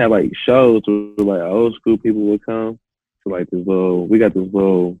always have like shows where like old school people would come to like we got this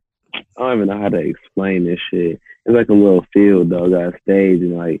little, I don't even know how to explain this shit. It's like a little field though, got a stage,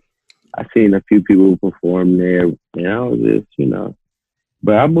 and like I seen a few people perform there, and I was just,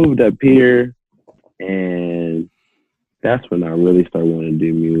 but I moved up here and that's when I really started wanting to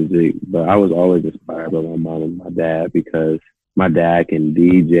do music. But I was always inspired by my mom and my dad because my dad can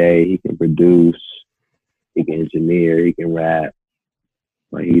DJ, he can produce, he can engineer, he can rap.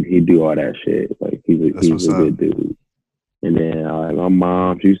 Like he do all that shit. Like he's a good dude. And then my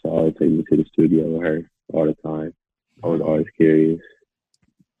mom, she used to always take me to the studio with her all the time. I was always curious.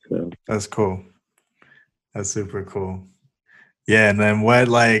 So that's cool. That's super cool. Yeah, and then what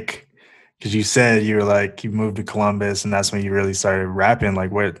because you said you were like you moved to Columbus and that's when you really started rapping.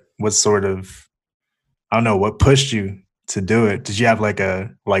 Like what sort of, I don't know, what pushed you to do it? Did you have like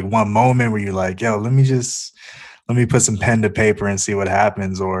one moment where you're like, yo, let me put some pen to paper and see what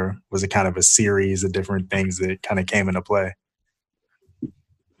happens? Or was it kind of a series of different things that kind of came into play?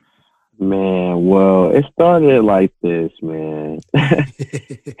 Man, well, it started like this, man.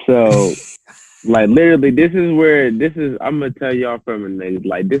 So, like, literally, I'm gonna tell y'all from a nigga,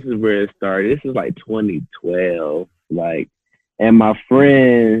 like, this is where it started. This is like 2012, like, and my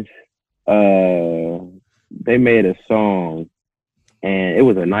friends, they made a song, and it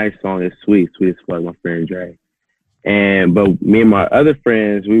was a nice song. It's sweet as fuck. My friend Dre, but me and my other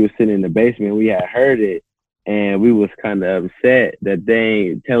friends, we were sitting in the basement. We had heard it, and we was kind of upset that they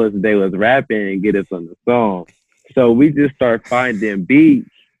ain't tell us they was rapping and get us on the song. So we just start finding beats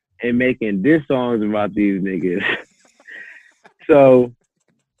and making diss songs about these niggas. So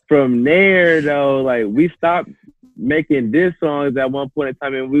from there, though, like, we stopped making diss songs at one point in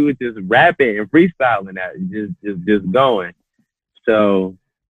time, and we were just rapping and freestyling that, just going. So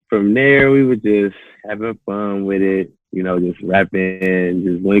from there, we were just having fun with it, you know, just rapping,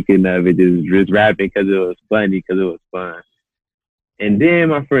 just winking of it, just rapping because it was funny, because it was fun. And then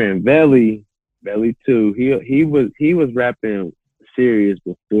my friend Belly too, he was rapping serious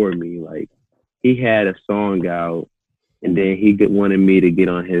before me. Like, he had a song out, and then he wanted me to get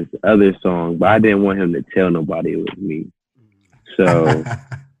on his other song, but I didn't want him to tell nobody it was me. So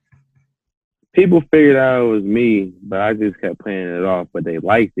people figured out it was me, but I just kept playing it off. But they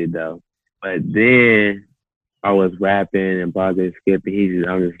liked it though. But then I was rapping and Bobby skipping.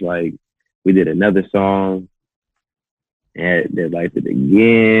 I'm just like, we did another song, and they liked it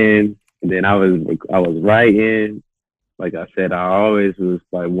again. And then I was writing. Like I said, I always was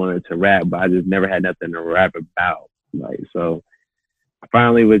like wanted to rap, but I just never had nothing to rap about. Like, so I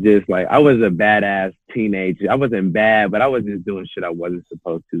finally was just like, I was a badass teenager. I wasn't bad, but I was just doing shit I wasn't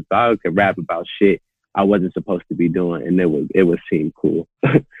supposed to. So I could rap about shit I wasn't supposed to be doing, and it would seem cool.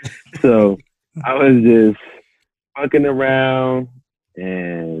 So I was just fucking around,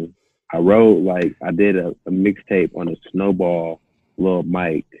 and I wrote, like, I did a mixtape on a Snowball little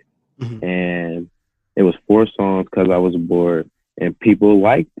mic, and it was 4 songs because I was bored, and people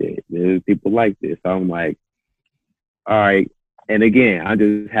liked it. People liked it, so I'm like, all right. And again, I'm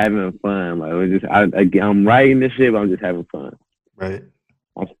just having fun. Like, I'm writing this shit, but I'm just having fun. Right.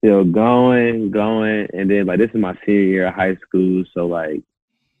 I'm still going, and then, like, this is my senior year of high school, so, like,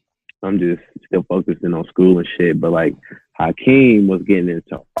 I'm just still focusing on school and shit. But, like, Hakeem was getting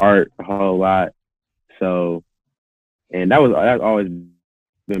into art a whole lot, so, and that's always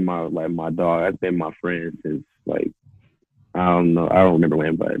been my dog. That's been my friend since, like, I don't know, I don't remember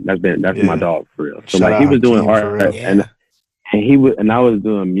when, but that's my dog for real. So, like, he was doing art, and I was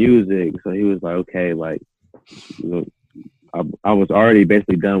doing music, so he was like, okay, like, you know, I was already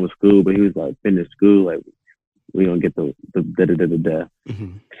basically done with school, but he was like, finish school, like, we gonna get the da.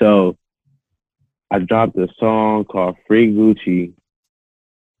 So I dropped a song called Free Gucci.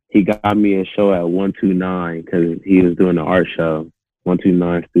 He got me a show at 129 because he was doing an art show,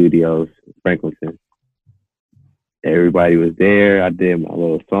 129 Studios, Franklinton. Everybody was there. I did my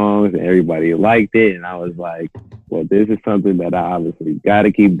little songs, and everybody liked it. And I was like, well, this is something that I obviously got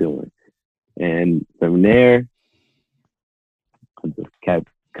to keep doing. And from there, I just kept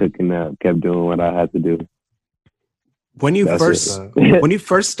cooking up, kept doing what I had to do. When you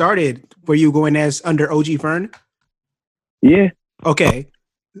first started, were you going as under OG Vern? Yeah. Okay.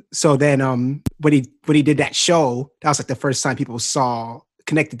 So then when he did that show, that was like the first time people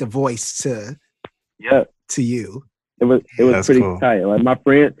connected the voice to you. It was pretty cool. Tight. Like, my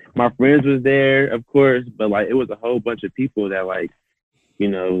friends was there, of course, but, like, it was a whole bunch of people that, like, you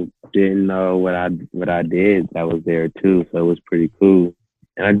know, didn't know what I did that was there too. So it was pretty cool.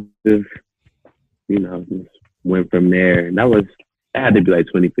 And I just, you know, just went from there. And that had to be like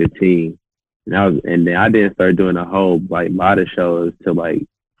 2015. And then I didn't start doing a whole, like, lot of shows till, like,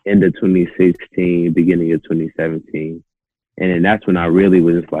 end of 2016, beginning of 2017. And then that's when I really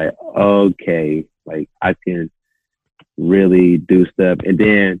was just like, okay, like, I can really do stuff. And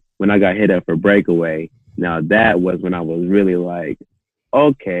then when I got hit up for Breakaway, now that was when I was really like,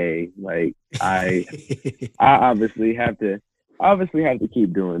 okay, like, I obviously have to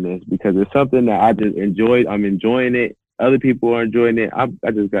keep doing this because it's something that I just enjoyed. I'm enjoying it. Other people are enjoying it. I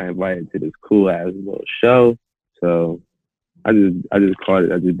just got invited to this cool ass little show. So I just called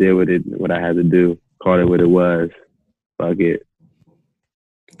it. I just did with it what I had to do. Called it what it was. Fuck it.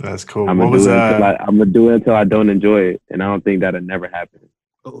 That's cool. I'm gonna do it until I don't enjoy it, and I don't think that'll never happen.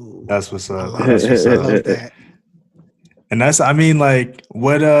 Oh, that's what's up. I love that. And that's, I mean, like,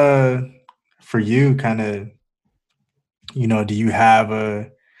 what for you, kind of, you know, do you have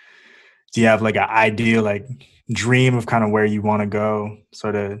like an ideal, like, dream of kind of where you want to go,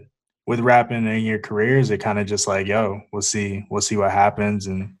 sort of, with rapping in your career? Is it kind of just like, yo, we'll see what happens,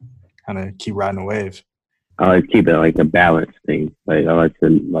 and kind of keep riding the wave? I like to keep it like a balance thing. Like, I like to,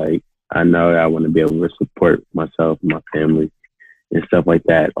 like, I know I want to be able to support myself, and my family, and stuff like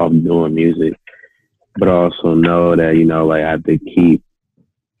that off doing music. But I also know that, you know, like I have to keep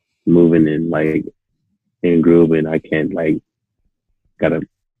moving and like and grooving. I can't like gotta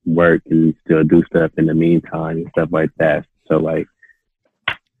work and still do stuff in the meantime and stuff like that. So like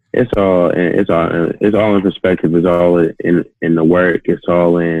it's all in perspective. It's all in the work. It's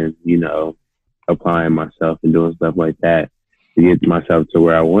all in, you know, applying myself and doing stuff like that to get myself to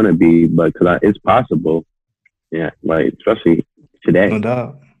where I want to be. But because it's possible, yeah, like especially today. No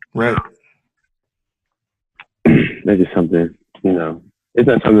doubt, right? That's just something, you know. It's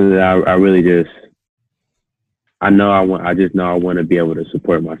not something that I really just. I know I want. I just know I want to be able to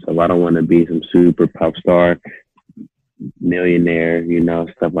support myself. I don't want to be some super pop star, millionaire, you know,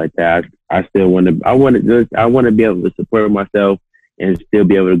 stuff like that. I still want to. I want to be able to support myself and still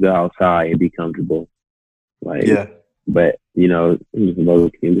be able to go outside and be comfortable. Like, Yeah. But you know, I'm just low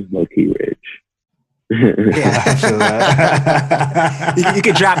key rich. Yeah. I feel that. you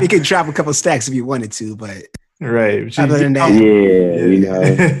could drop a couple stacks if you wanted to, but right. other than that, yeah, you know.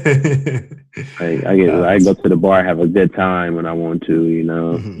 Like, I go to the bar, have a good time when I want to, you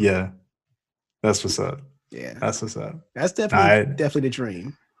know. Mhm. Yeah, that's what's up. Yeah, That's what's up. that's definitely the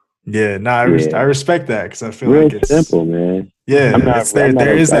dream. Yeah, no, I respect that because I feel Real like it's simple, man. Yeah,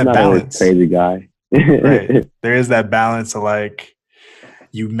 there is that balance. Crazy guy. Right. There is that balance of like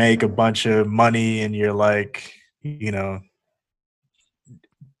you make a bunch of money and you're like, you know,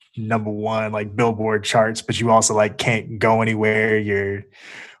 #1 like Billboard charts, but you also like can't go anywhere. Your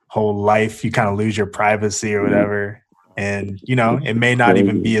whole life, you kind of lose your privacy or whatever. And, you know, it may not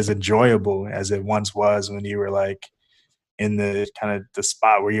even be as enjoyable as it once was when you were like in the kind of the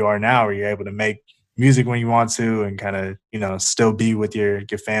spot where you are now, where you're able to make music when you want to and kind of, you know, still be with your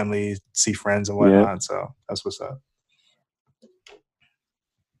family, see friends and whatnot. Yeah. So that's what's up.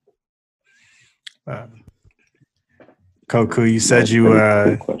 Koku, you said you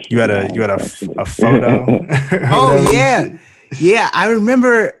had a photo. Oh yeah. I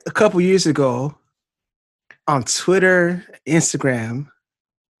remember a couple years ago on Twitter, Instagram,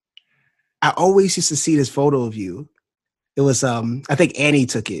 I always used to see this photo of you. It was I think Annie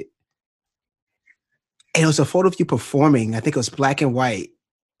took it. And it was a photo of you performing. I think it was black and white.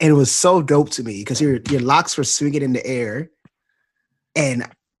 And it was so dope to me because your locks were swinging in the air. And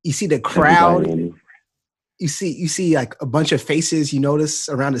you see the crowd. You see like a bunch of faces you notice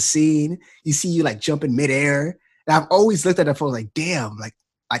around the scene. You see you like jump in midair. And I've always looked at that photo like, damn, like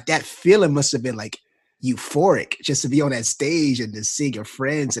that feeling must have been like euphoric just to be on that stage and to see your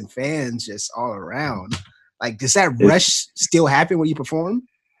friends and fans just all around. Like, does that rush still happen when you perform?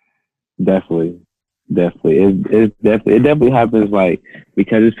 Definitely. It definitely happens, like,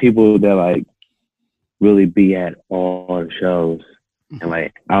 because it's people that like really be at all the shows, and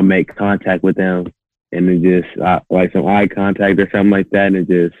like I'll make contact with them, and it just like some eye contact or something like that, and it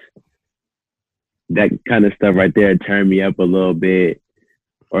just that kind of stuff right there turned me up a little bit.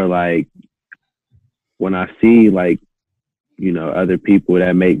 Or like when I see like, you know, other people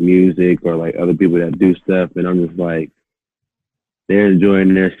that make music or like other people that do stuff, and I'm just like, they're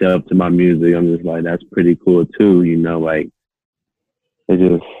enjoying themselves to my music. I'm just like, that's pretty cool too, you know, like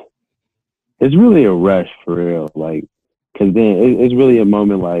it's really a rush for real. Like, cause then it's really a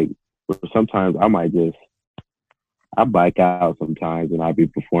moment like where sometimes I bike out sometimes and I'll be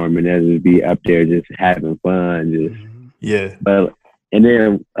performing and just be up there just having fun. But, and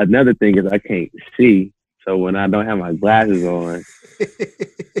then another thing is I can't see. So when I don't have my glasses on,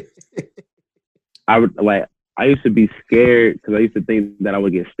 I used to be scared because I used to think that I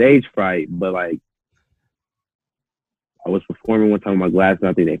would get stage fright, but like I was performing one time with my glasses, and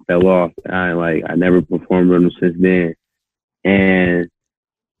I think they fell off. And I never performed with them since then. And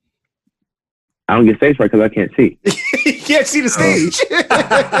I don't get stage fright because I can't see. You can't see the stage.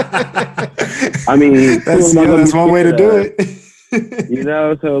 I mean, that's one way to do it. You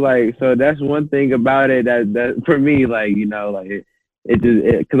know, so that's one thing about it that for me, like, you know, like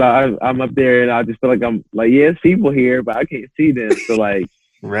because I'm up there and I just feel like I'm like, yeah, it's people here, but I can't see them. So like,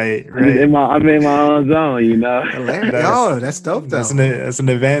 right. I'm in my own zone, you know. That's dope though. That's an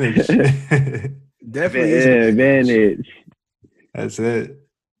advantage. Definitely is an advantage. That's it.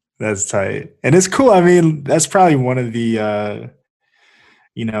 That's tight. And it's cool. I mean, that's probably one of the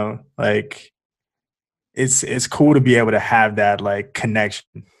you know, like it's cool to be able to have that like connection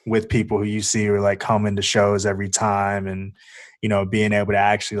with people who you see or like come into shows every time, and you know, being able to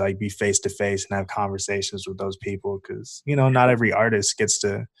actually like be face to face and have conversations with those people, because you know, not every artist gets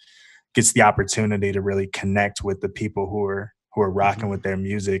the opportunity to really connect with the people who are rocking with their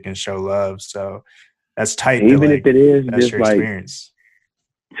music and show love. So that's tight. Even if it is that's just your like experience.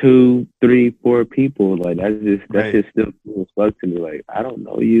 2, 3, 4 people. Like that's just still cool as fuck to me. Like I don't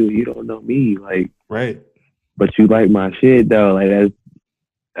know you, you don't know me. Like right. But you like my shit though. Like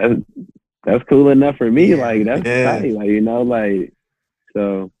that's cool enough for me. Yeah. Like that's tight. Like like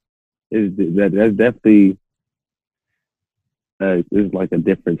so. That's definitely it's like a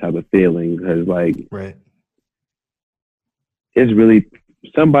different type of feeling because like right. It's really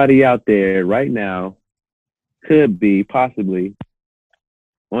somebody out there right now could be possibly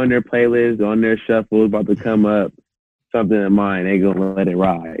on their playlist, on their shuffle, about to come up, something in mine, they gonna let it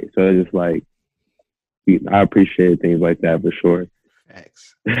ride. So it's just like I appreciate things like that for sure.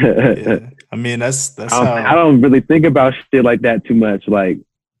 Thanks. Yeah. I mean that's I don't really think about shit like that too much. Like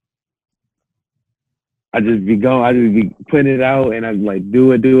I just be putting it out and I like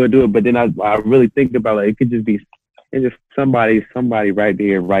do it. But then I really think about like it could just be it's just somebody right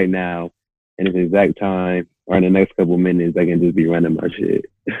there, right now, in this exact time or in the next couple minutes, I can just be running my shit.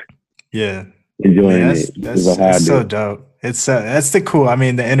 Yeah. Enjoying it. That's so dope. It's that's the cool. I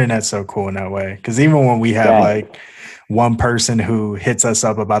mean, the internet's so cool in that way. Because even when we have like one person who hits us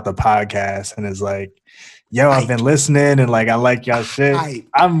up about the podcast and is like, yo, I've been listening and like I like y'all shit.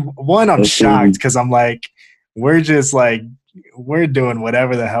 I'm shocked because I'm like, we're just like we're doing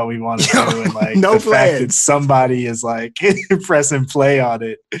whatever the hell we want to do, and like no the fact that somebody is like pressing play on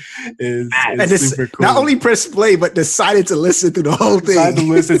it is super cool. Not only press play, but decided to listen to the whole thing. Decided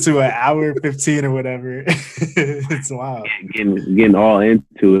to listen to an hour 15 or whatever. It's wild. Getting all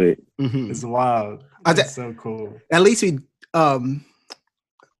into it. Mm-hmm. It's wild. It's so cool. At least we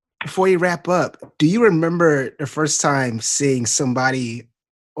before you wrap up, do you remember the first time seeing somebody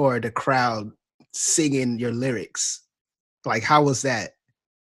or the crowd singing your lyrics? Like, how was that?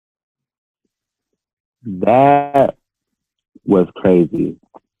 That was crazy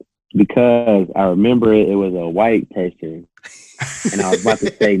because I remember it was a white person and I was about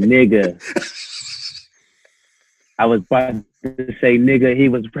to say nigga. I was about to say nigga. He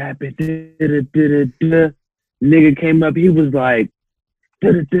was rapping. Nigga came up. He was like,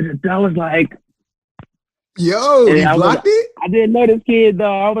 I was like, yo, he blocked it? I didn't know this kid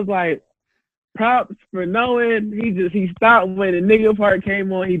though. I was like, props for knowing. He stopped when the nigga part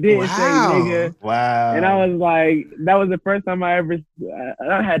came on. He didn't say nigga. Wow. And I was like, that was the first time I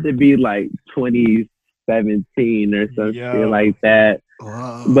had to be like 2017 or something like that.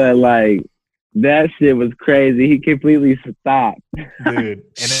 Wow. But like that shit was crazy. He completely stopped. Dude.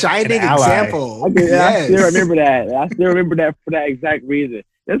 Shining example. I still remember that. I still remember that for that exact reason.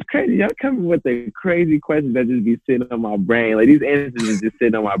 That's crazy. Y'all coming with the crazy questions that just be sitting on my brain. Like these answers is just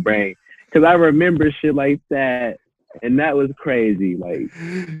sitting on my brain. Cause I remember shit like that, and that was crazy. Like,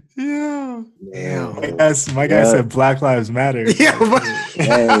 yeah. My guy said Black Lives Matter. Yeah,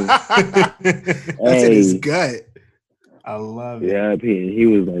 that's in his gut. I love it. Yeah, he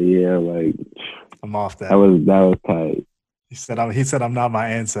was like, yeah, like I'm off that. That was tight. He said I'm not my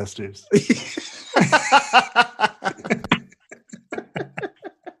ancestors.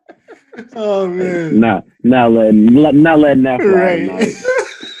 Oh man. Not letting that fly. Right.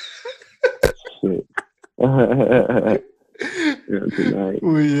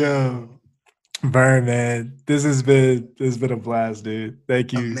 Yo, Vern, man, this has been a blast, dude.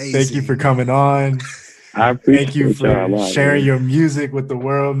 Thank you. Amazing. Thank you for coming on. I appreciate Thank you for sharing your music with the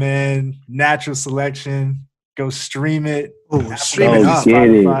world, man. Natural Selection. Go stream it. Oh, stream it up.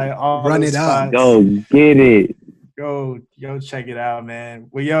 Spotify, run it up. Go get it. Go check it out, man.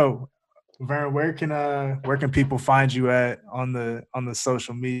 Well, yo, Vern, where can people find you at on the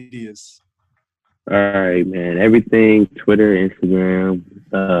social medias? All right, man. Everything, Twitter, Instagram,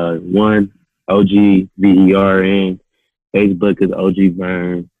 one OG VERN. Facebook is OG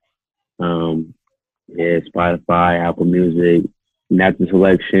Vern. Spotify, Apple Music, Natural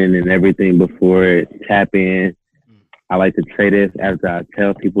Selection, and everything before it. Tap in. I like to say this after I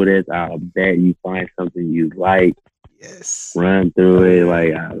tell people this. I'll bet you find something you like. Yes. Run through it.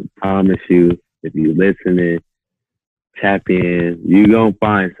 Like I promise you, if you listening, tap in, you gonna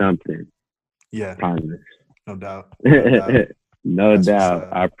find something. Yeah. Promise. No doubt. No doubt.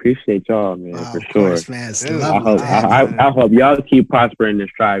 I appreciate y'all, man, for sure. Course, man. I hope y'all keep prospering and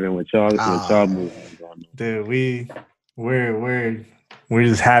striving with y'all moving on. Dude, we're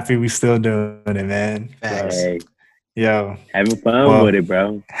just happy we still doing it, man. Hey. Yo, having fun with it,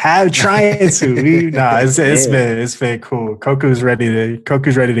 bro. Trying to. It's been cool. Koku's ready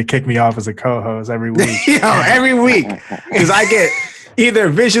to kick me off as a co-host every week. Every week, because I get either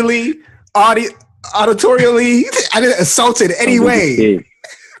visually, auditorially, I get assaulted anyway.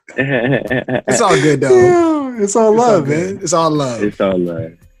 It's all good though. It's all love, man. It's all love. It's all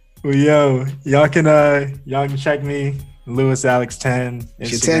love. Well, yo, y'all can check me Lewis Alex 10. Put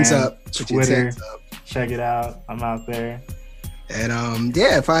your tens up. Put Twitter. Your tens up. Check it out. I'm out there. And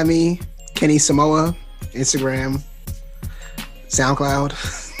yeah, find me, Kenny Samoa, Instagram, SoundCloud.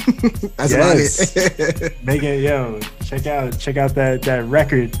 That's about it. Make it, check out that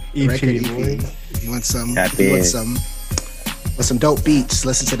record EP. You want some dope beats?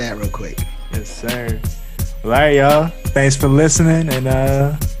 Listen to that real quick. Yes, sir. Well, all right, y'all. Thanks for listening, and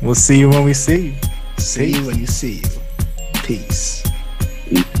we'll see you when we see you. See you when you see you. Peace.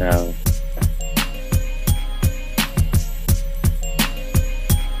 Peace out.